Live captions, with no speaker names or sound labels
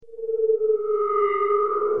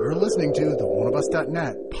You're listening to the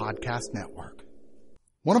oneofus.net podcast network.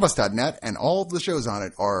 Oneofus.net and all of the shows on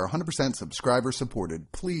it are 100% subscriber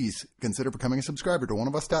supported. Please consider becoming a subscriber to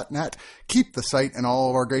oneofus.net. Keep the site and all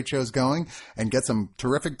of our great shows going and get some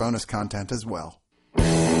terrific bonus content as well.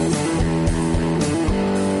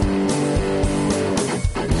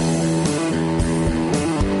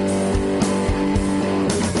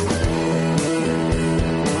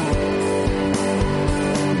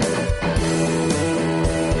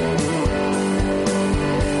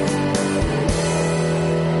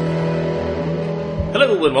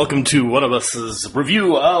 Hello and welcome to One of Us's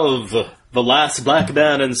review of The Last Black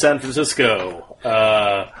Man in San Francisco.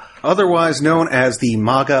 Otherwise known as the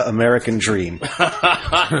MAGA American Dream. But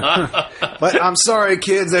I'm sorry,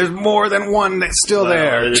 kids, there's more than one that's still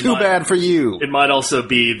there. Too bad for you. It might also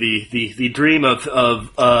be the dream of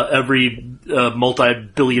every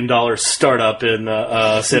multi-billion-dollar startup in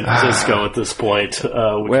San Francisco at this point.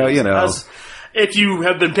 Well, you know. If you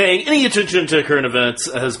have been paying any attention to current events,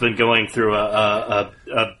 has been going through a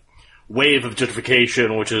wave of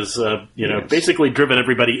gentrification, which is, basically driven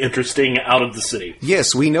everybody interesting out of the city.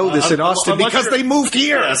 Yes, we know this in Austin because they moved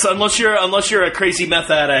here. Yes, unless you're a crazy meth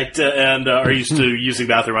addict and are used to using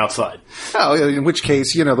bathroom outside. Oh, in which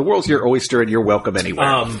case, the world's your oyster and you're welcome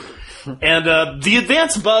anywhere. And the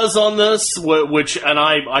advance buzz on this, which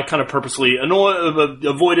I kind of purposely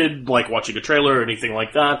avoided, like watching a trailer or anything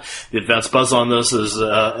like that. The advance buzz on this is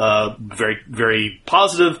very, very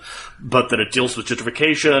positive, but that it deals with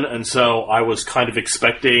gentrification, and so I was kind of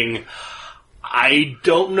expecting, I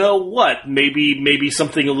don't know what, maybe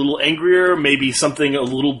something a little angrier, maybe something a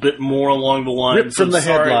little bit more along the lines Ripped from the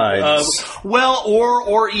headlines.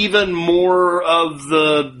 Or even more of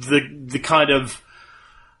the kind of,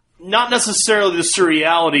 not necessarily the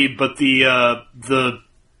surreality, but the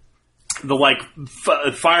like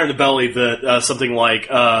fire in the belly that something like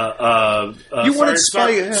you wanted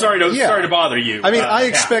sorry to bother you. I mean, I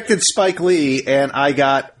expected Spike Lee, and I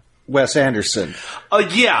got Wes Anderson.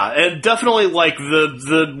 Yeah, and definitely like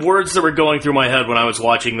the words that were going through my head when I was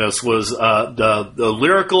watching this was the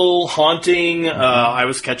lyrical, haunting. I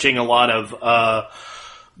was catching a lot of.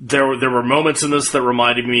 There were moments in this that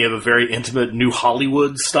reminded me of a very intimate New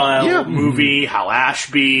Hollywood style movie. Hal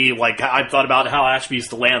Ashby, like I thought about Hal Ashby's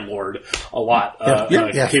The Landlord a lot.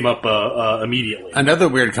 Came up immediately. Another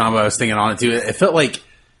weird combo I was thinking on it too. It felt like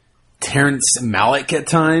Terrence Malick at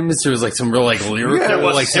times. There was like some real like lyrical.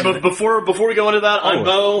 But before we go into that, I'm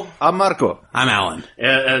Bo. I'm Marco. I'm Alan.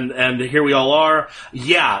 And here we all are.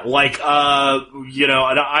 Yeah, like and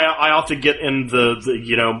I often get in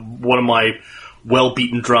the one of my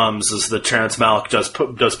well-beaten drums is that Terrence Malick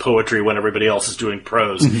does poetry when everybody else is doing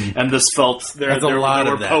prose, and this felt there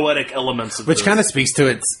were poetic elements of which kind of speaks to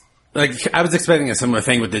it. Like I was expecting a similar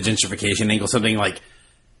thing with the gentrification angle, something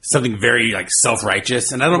very like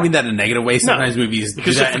self-righteous, and I don't mean that in a negative way. Sometimes movies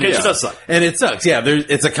because do that, gentrification does suck, and it sucks. Yeah,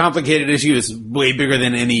 it's a complicated issue. It's way bigger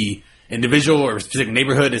than any individual or specific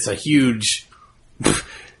neighborhood. It's a huge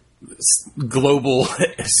global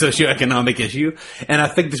socioeconomic issue, and I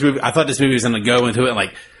thought this movie was going to go into it and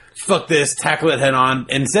like fuck this, tackle it head on.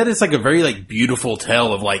 Instead, it's like a very like beautiful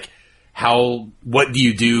tale of like what do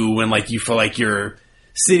you do when like you feel like your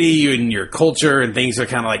city and your culture and things are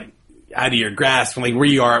kind of like out of your grasp, and like where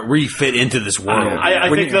you fit into this world.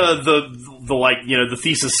 I think the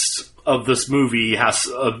thesis of this movie has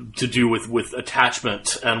to do with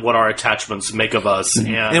attachment and what our attachments make of us, and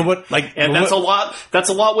that's a lot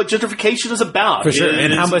what gentrification is about. For sure,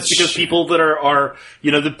 and how much because people that are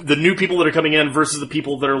the new people that are coming in versus the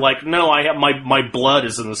people that are like, no, I have my blood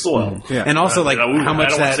is in the soil. Yeah. And also how much I don't want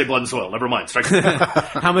to say blood and soil. Never mind.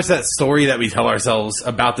 How much that story that we tell ourselves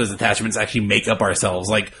about those attachments actually make up ourselves.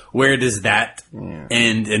 Like where does that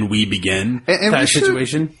end and we begin? And that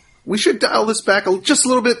situation. We should dial this back just a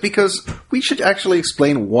little bit because we should actually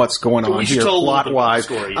explain what's going on here plot-wise.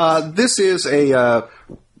 This is a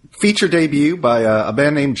feature debut by a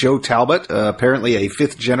band named Joe Talbot, apparently a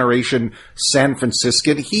fifth-generation San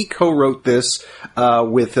Franciscan. He co-wrote this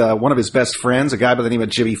with one of his best friends, a guy by the name of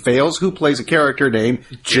Jimmy Fails, who plays a character named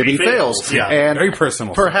Jimmy Fails. Yeah, and very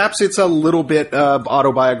personal. Perhaps it's a little bit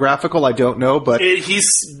autobiographical, I don't know, but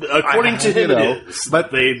he's according to him it is.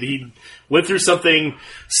 But he went through something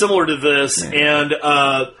similar to this, and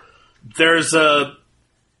there's the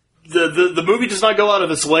movie does not go out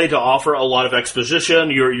of its way to offer a lot of exposition.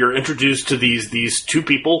 You're introduced to these two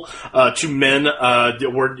people, two men.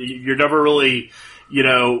 Where you're never really,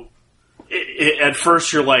 at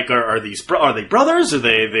first you're like, are they brothers? Are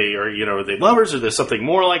they lovers? Or there's something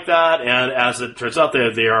more like that? And as it turns out,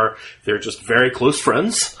 they're just very close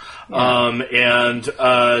friends. And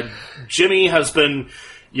Jimmy has been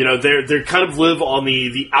you know, they kind of live on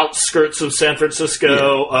the outskirts of San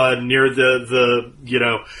Francisco, near the you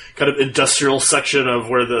know, kind of industrial section of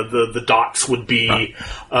where the docks would be,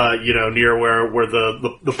 you know, near where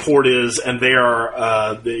the port is, and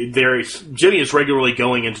Jimmy is regularly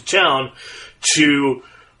going into town to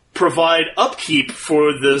provide upkeep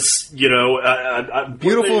for this, you know,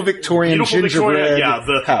 beautiful Victorian gingerbread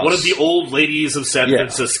house. One of the old ladies of San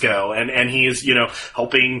Francisco, and he is, you know,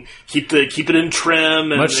 helping keep it in trim,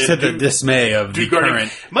 much to the dismay of the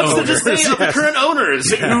current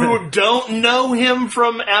owners who don't know him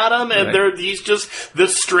from Adam, and he's just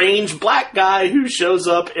this strange black guy who shows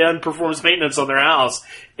up and performs maintenance on their house.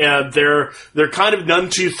 And they're kind of none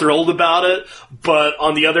too thrilled about it, but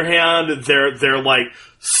on the other hand, they're like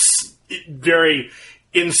very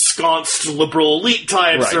ensconced liberal elite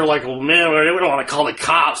types. Right. They're like, well, man, we don't want to call the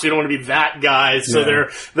cops. We don't want to be that guy. So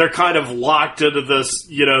they're kind of locked into this,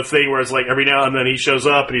 you know, thing where it's like every now and then he shows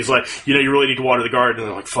up and he's like, you know, you really need to water the garden. And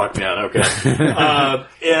they're like, fuck, man, okay.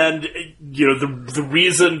 And you know, the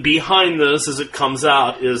reason behind this, as it comes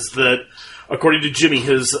out, is that according to Jimmy,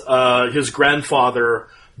 his grandfather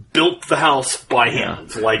built the house by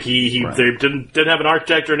hand. Like they didn't have an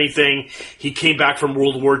architect or anything. He came back from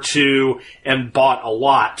World War II and bought a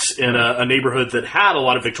lot in a neighborhood that had a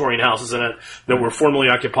lot of Victorian houses in it that were formerly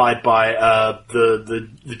occupied by the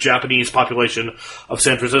Japanese population of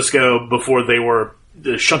San Francisco before they were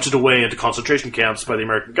shunted away into concentration camps by the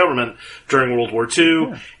American government during World War II.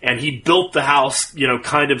 Yeah. And he built the house, you know,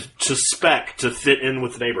 kind of to spec to fit in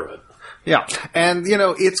with the neighborhood. Yeah, and you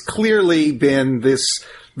know, it's clearly been this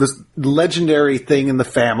legendary thing in the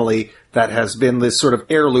family that has been this sort of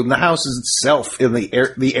heirloom. The house is itself in the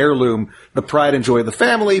heirloom, the pride and joy of the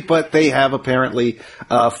family, but they have apparently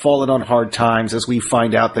fallen on hard times as we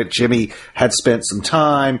find out that Jimmy had spent some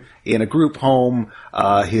time in a group home.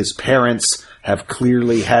 His parents have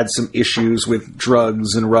clearly had some issues with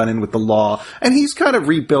drugs and run-in with the law, and he's kind of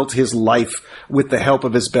rebuilt his life with the help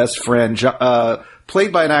of his best friend,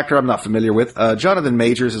 played by an actor I'm not familiar with. Jonathan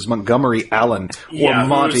Majors is Montgomery Allen, or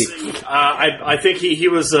Monty. I think he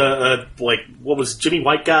was like, what was Jimmy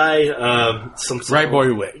White guy?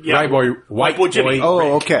 White Boy Jimmy.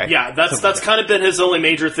 Oh, okay. Yeah, that's kind of been his only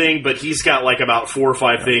major thing, but he's got like about 4 or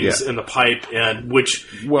 5 things in the pipe, and which,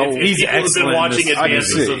 if people have been watching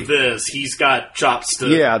advances of this, he's got chops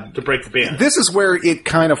to break the band. This is where it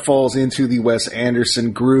kind of falls into the Wes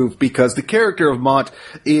Anderson groove, because the character of Mont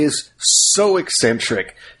is so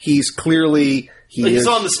eccentric. He's clearly... He's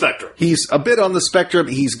on the spectrum. He's a bit on the spectrum.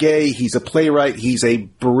 He's gay. He's a playwright. He's a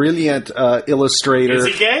brilliant illustrator. Is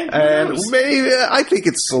he gay? And maybe, I think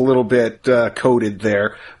it's a little bit coded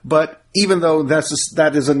there. But even though that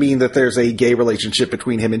doesn't mean that there's a gay relationship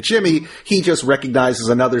between him and Jimmy, he just recognizes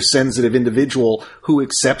another sensitive individual who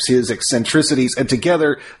accepts his eccentricities. And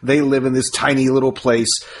together, they live in this tiny little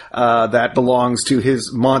place that belongs to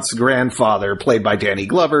his Mont's grandfather, played by Danny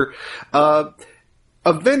Glover.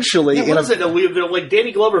 Eventually, like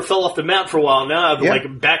Danny Glover fell off the map for a while now,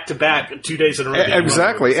 like back to back, 2 days in a row.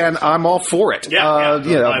 Exactly, and I'm all for it.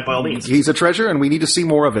 By all means, he's a treasure, and we need to see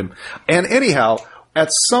more of him. And anyhow, at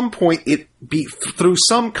some point, through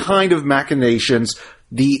some kind of machinations,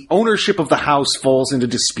 the ownership of the house falls into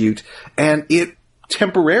dispute, and it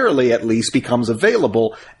temporarily at least becomes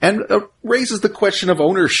available and raises the question of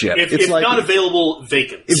ownership. It's like, not available,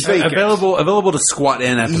 vacant. It's vacant. Available to squat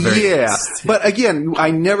in at the very least. But again,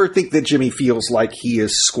 I never think that Jimmy feels like he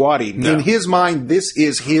is squatting. No. In his mind, this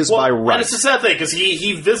is his by right. And it's a sad thing, because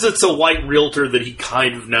he visits a white realtor that he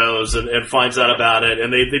kind of knows and finds out about it,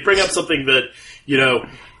 and they bring up something that, you know,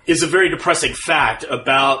 is a very depressing fact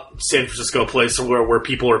about San Francisco, a place where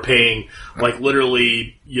people are paying, like,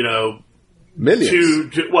 literally, you know,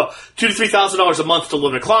 millions. $2,000 to $3,000 a month to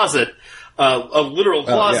live in a closet, a literal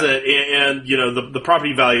closet, and you know the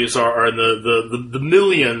property values are in the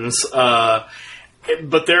millions.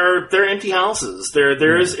 But they're empty houses.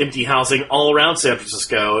 There is empty housing all around San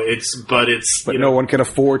Francisco. But no one can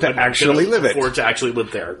afford to actually live it. Afford to actually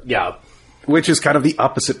live there. Yeah. Which is kind of the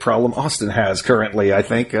opposite problem Austin has currently, I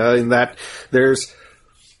think, in that there's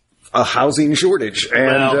a housing shortage,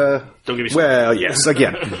 and don't get me started. Well, yes,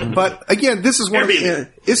 again, but again, this is one of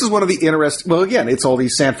the interesting. Well, again, it's all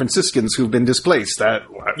these San Franciscans who've been displaced.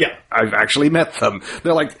 I've actually met them.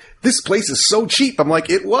 They're like, "This place is so cheap." I'm like,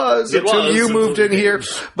 "It was until you moved in here,"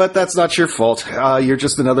 but that's not your fault. You're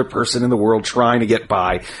just another person in the world trying to get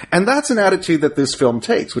by, and that's an attitude that this film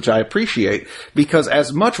takes, which I appreciate, because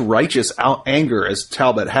as much righteous anger as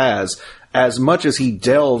Talbot has, as much as he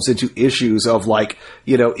delves into issues of, like,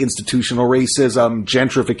 you know, institutional racism,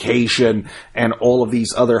 gentrification, and all of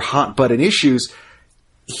these other hot-button issues,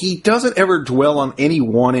 he doesn't ever dwell on any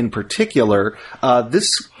one in particular.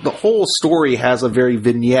 The whole story has a very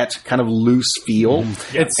vignette, kind of loose feel.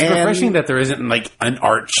 It's refreshing that there isn't like an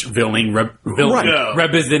arch villain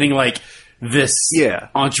representing like this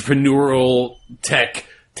entrepreneurial tech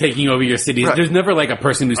taking over your cities. Right. There's never like a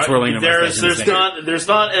person who's twirling. There's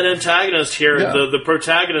not an antagonist here. Yeah. The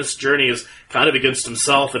protagonist's journey is kind of against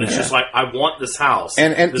himself, and it's just like, I want this house.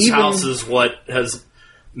 And this house is what has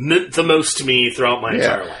meant the most to me throughout my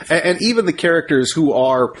entire life. And even the characters who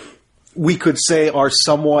are, we could say, are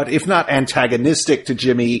somewhat, if not antagonistic to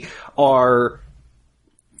Jimmy, are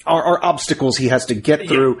obstacles he has to get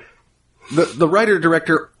through. Yeah. The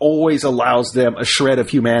writer-director always allows them a shred of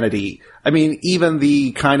humanity. I mean, even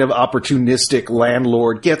the kind of opportunistic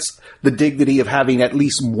landlord gets the dignity of having at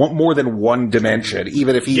least more than one dimension,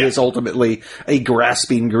 even if he is ultimately a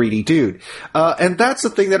grasping, greedy dude. And that's the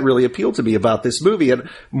thing that really appealed to me about this movie. And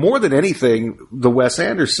more than anything, the Wes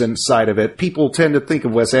Anderson side of it, people tend to think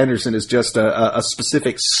of Wes Anderson as just a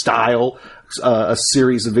specific style, a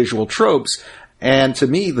series of visual tropes. And to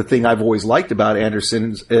me, the thing I've always liked about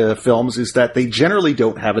Anderson's films is that they generally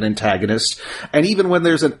don't have an antagonist. And even when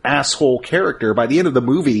there's an asshole character, by the end of the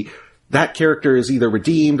movie, that character is either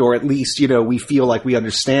redeemed or at least, we feel like we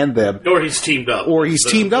understand them. Or he's teamed up. Or he's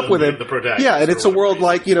teamed up with him. The protagonist. Yeah, and it's a world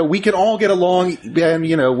like, we can all get along and,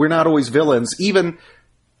 we're not always villains. Even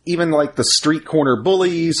like the street corner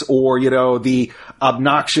bullies or, the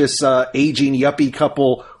obnoxious aging yuppie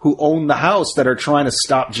couple who own the house that are trying to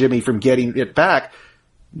stop Jimmy from getting it back,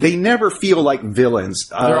 they never feel like villains.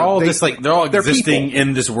 They're all existing people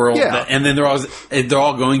in this world, and then they're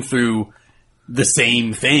all going through the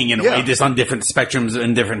same thing in a way, just on different spectrums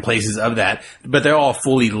and different places of that, but they're all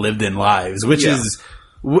fully lived in lives, which is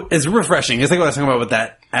refreshing. It's like what I was talking about with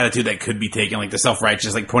that attitude that could be taken, like the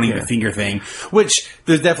self-righteous, like pointing the finger thing, which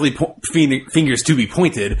there's definitely fingers to be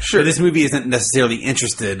pointed. Sure. But this movie isn't necessarily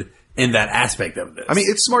interested in that aspect of this. I mean,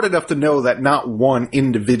 it's smart enough to know that not one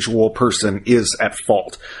individual person is at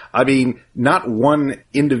fault. I mean, not one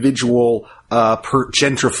individual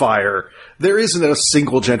gentrifier. There isn't a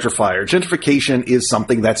single gentrifier. Gentrification is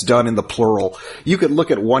something that's done in the plural. You could look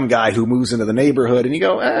at one guy who moves into the neighborhood and you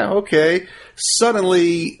go, okay.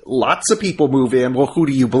 Suddenly, lots of people move in. Well, who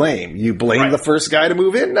do you blame? You blame the first guy to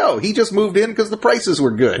move in? No, he just moved in because the prices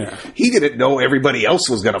were good. Yeah. He didn't know everybody else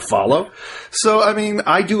was going to follow. So, I mean,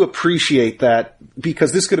 I do appreciate that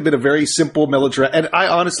because this could have been a very simple melodrama. And I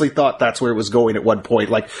honestly thought that's where it was going at one point.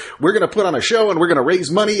 Like, we're going to put on a show and we're going to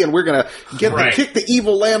raise money and we're going to kick the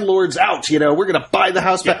evil landlords out. We're going to buy the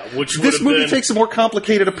house back. This movie takes a more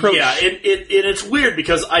complicated approach. Yeah, it's weird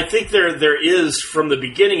because I think there is, from the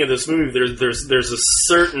beginning of this movie, there's a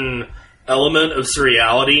certain element of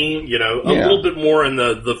surreality, a little bit more in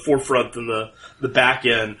the forefront than the back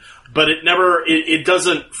end, but it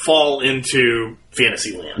doesn't fall into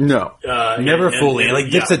Fantasyland. No, never fully. It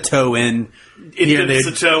dips a toe in. It dips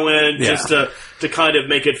a toe in just to kind of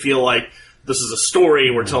make it feel like this is a story,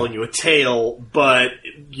 we're telling you a tale, but,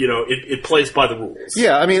 it plays by the rules.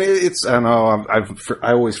 Yeah, I mean, I don't know,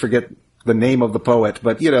 I always forget the name of the poet,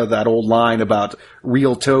 but, that old line about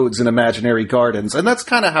real toads in imaginary gardens, and that's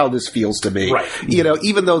kind of how this feels to me. Right.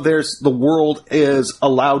 Even though the world is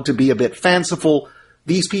allowed to be a bit fanciful,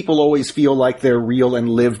 these people always feel like they're real and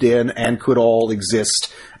lived in and could all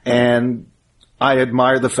exist, and I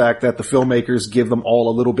admire the fact that the filmmakers give them all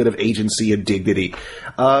a little bit of agency and dignity.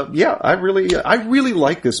 I really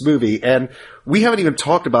like this movie, and we haven't even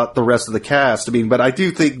talked about the rest of the cast. I mean, but I do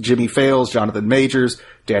think Jimmy Fails, Jonathan Majors,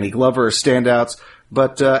 Danny Glover are standouts.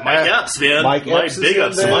 But Mike Epps, man, Mike Epps big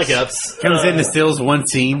ups to Mike Epps. Comes in and steals one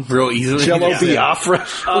scene real easily. Jello Biafra.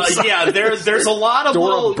 There's a lot of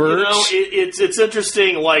Dora little. Birch. It's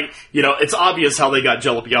interesting. Like it's obvious how they got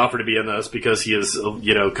Jello Biafra to be in this because he is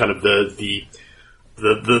kind of the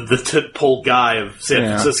tentpole guy of San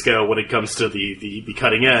Francisco when it comes to the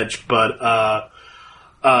cutting edge, but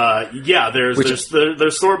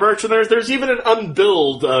there's Thor Birch, and there's even an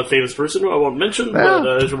unbilled famous person who I won't mention, but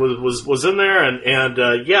was in there, and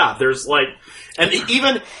there's like, and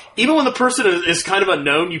even when the person is kind of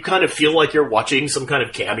unknown, you kind of feel like you're watching some kind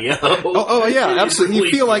of cameo. Oh yeah, absolutely.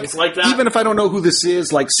 You feel like that. Even if I don't know who this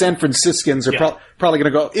is, like San Franciscans are probably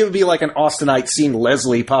going to go. It would be like an Austinite seeing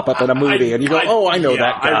Leslie pop up in a movie, and you go, I know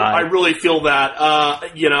that guy. I really feel that.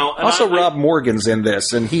 Also, Rob Morgan's in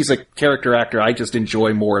this, and he's a character actor I just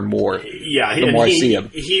enjoy more and more. Yeah, the more I see him.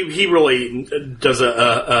 He really does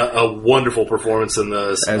a wonderful performance in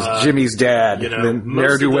this as Jimmy's dad, the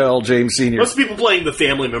ne'er-do-well James Sr. Most people playing the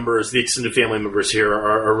family members, the extended family members here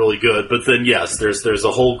are really good. But then, yes, there's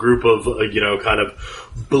a whole group of kind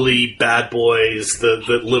of bully bad boys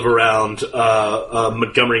that live around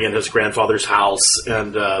Montgomery and his grandfather's house,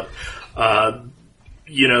 and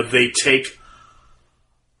they take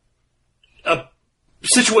a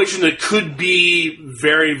situation that could be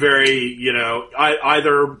very, very,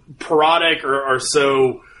 either parodic or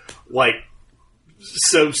so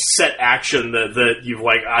set action that you've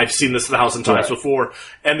I've seen this in 1,000 times before,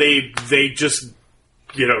 and they just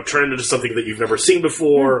turn it into something that you've never seen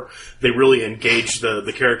before. They really engage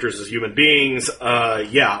the characters as human beings. See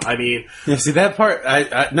that part.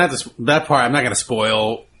 That part I'm not going to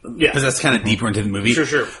spoil because that's kind of deeper into the movie.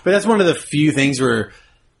 Sure. But that's one of the few things where.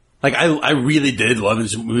 I really did love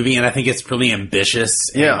this movie, and I think it's really ambitious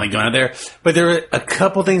and going out there. But there were a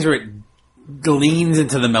couple things where it leans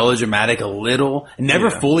into the melodramatic a little.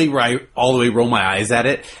 Never fully all the way roll my eyes at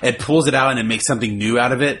it. It pulls it out and it makes something new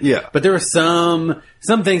out of it. Yeah. But there were some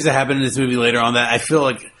things that happen in this movie later on that I feel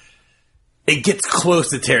like it gets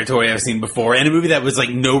close to territory I've seen before, and a movie that was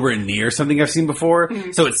nowhere near something I've seen before.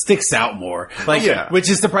 Mm-hmm. So it sticks out more. Which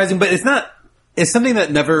is surprising, but it's something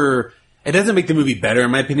that never. It doesn't make the movie better,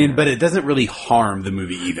 in my opinion, but it doesn't really harm the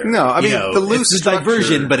movie either. No, I mean, the loose it's a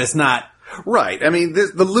diversion, but it's not... Right. I mean,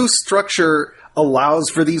 the loose structure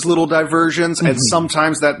allows for these little diversions, and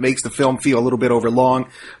sometimes that makes the film feel a little bit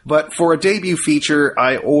overlong. But for a debut feature,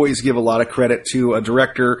 I always give a lot of credit to a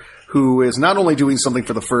director who is not only doing something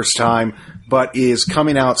for the first time, but is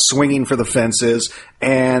coming out swinging for the fences.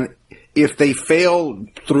 And if they fail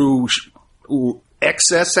through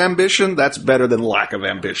excess ambition, that's better than lack of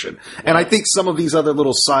ambition. And I think some of these other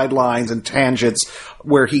little sidelines and tangents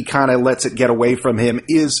where he kind of lets it get away from him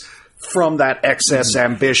is from that excess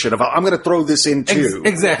ambition of, I'm going to throw this in too.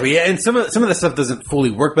 Exactly. Yeah. And some of the stuff doesn't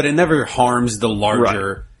fully work, but it never harms the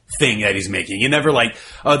larger thing that he's making. You never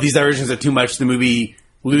these diversions are too much. The movie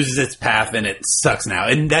loses its path and it sucks now.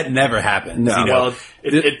 And that never happens. No. Well,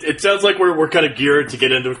 it sounds like we're kind of geared to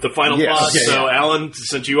get into the final plot. Okay, so, Alan,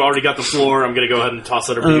 since you already got the floor, I'm going to go ahead and toss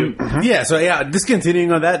it over to you. Yeah, so just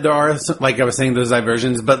continuing on that, there are, like I was saying, those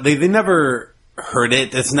diversions, but they never hurt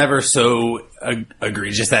it. It's never so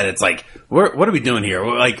egregious that it's what are we doing here?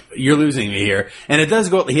 You're losing me here. And it does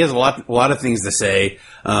go, he has a lot of things to say.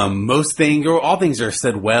 Most things, or all things are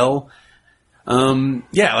said well.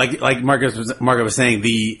 Like Marco was saying,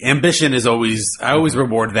 the ambition is always, I always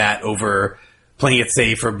reward that over playing it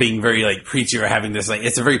safe or being very preachy or having this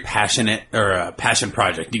it's a very passionate or a passion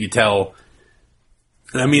project. You can tell.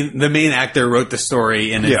 I mean, the main actor wrote the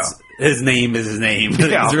story, and his name is his name,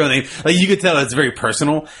 his real name. You could tell it's very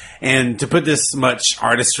personal, and to put this much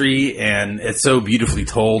artistry and it's so beautifully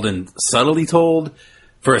told and subtly told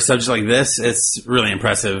for a subject like this, it's really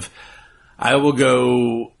impressive. I will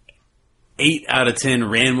go 8 out of 10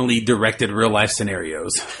 randomly directed real life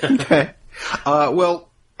scenarios. Okay.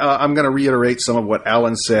 I'm going to reiterate some of what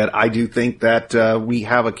Alan said. I do think that we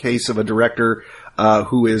have a case of a director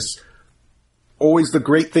who is always the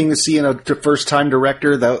great thing to see in a first-time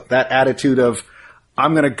director, that attitude of,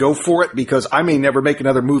 I'm going to go for it because I may never make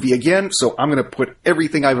another movie again, so I'm going to put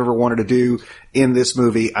everything I've ever wanted to do in this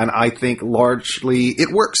movie, and I think largely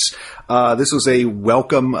it works. This was a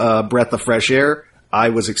welcome breath of fresh air. I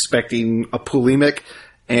was expecting a polemic,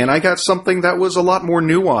 and I got something that was a lot more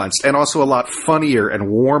nuanced and also a lot funnier and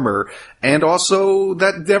warmer, and also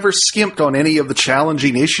that never skimped on any of the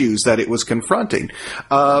challenging issues that it was confronting.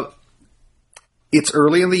 It's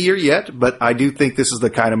early in the year yet, but I do think this is the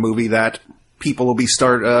kind of movie that people will be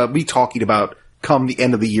talking about come the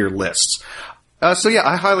end of the year lists.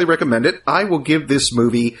 I highly recommend it. I will give this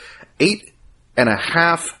movie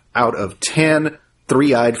 8.5 out of 10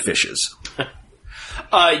 three-eyed fishes.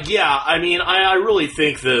 I mean, I really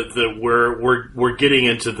think that we're getting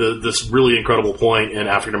into this really incredible point in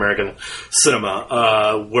African American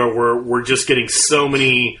cinema, where we're just getting so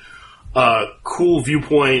many cool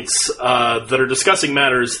viewpoints that are discussing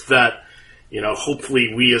matters that,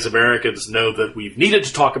 hopefully we as Americans know that we've needed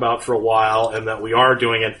to talk about for a while, and that we are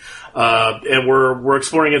doing it, and we're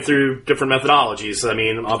exploring it through different methodologies. I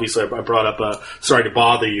mean, obviously, I brought up "Sorry to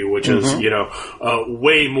Bother You," which is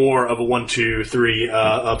way more of a 1, 2, 3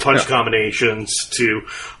 punch combinations to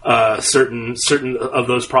certain of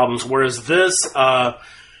those problems. Whereas this,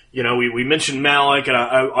 we mentioned Malick, and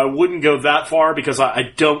I wouldn't go that far because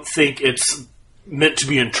I don't think it's meant to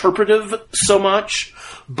be interpretive so much.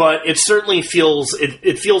 But it certainly feels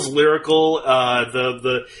it feels lyrical.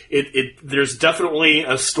 There's definitely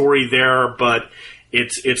a story there, but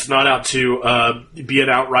it's not out to be an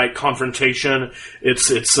outright confrontation.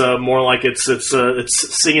 It's more like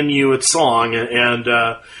it's singing you its song, and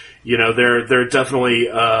there are definitely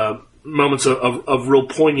moments of real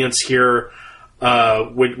poignance here,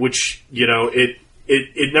 which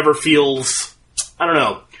it never feels. I don't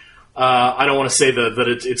know. I don't want to say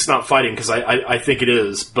that it's not fighting, because I think it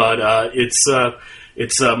is, but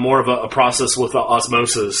it's more of a process with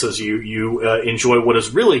osmosis as you enjoy what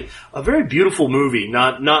is really a very beautiful movie.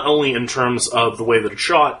 Not only in terms of the way that it's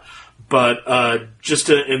shot, but just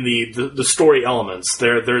in the story elements.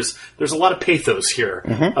 There's a lot of pathos here.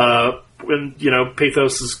 When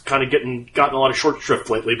pathos has kind of gotten a lot of short shrift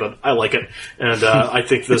lately, but I like it, and I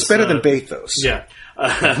think this it's better than bathos. Yeah.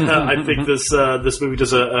 I think this movie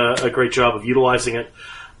does a great job of utilizing it.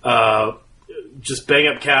 Just bang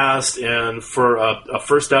up cast, and for a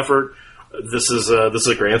first effort, this is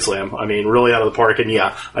a grand slam. I mean, really out of the park. And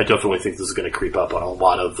yeah, I definitely think this is going to creep up on a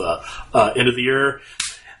lot of end of the year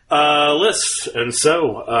lists. And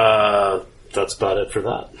so that's about it for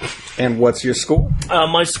that. And what's your score?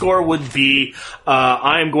 My score would be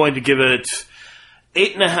I am going to give it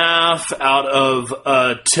 8.5 out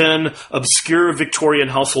of 10 obscure Victorian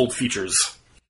household features.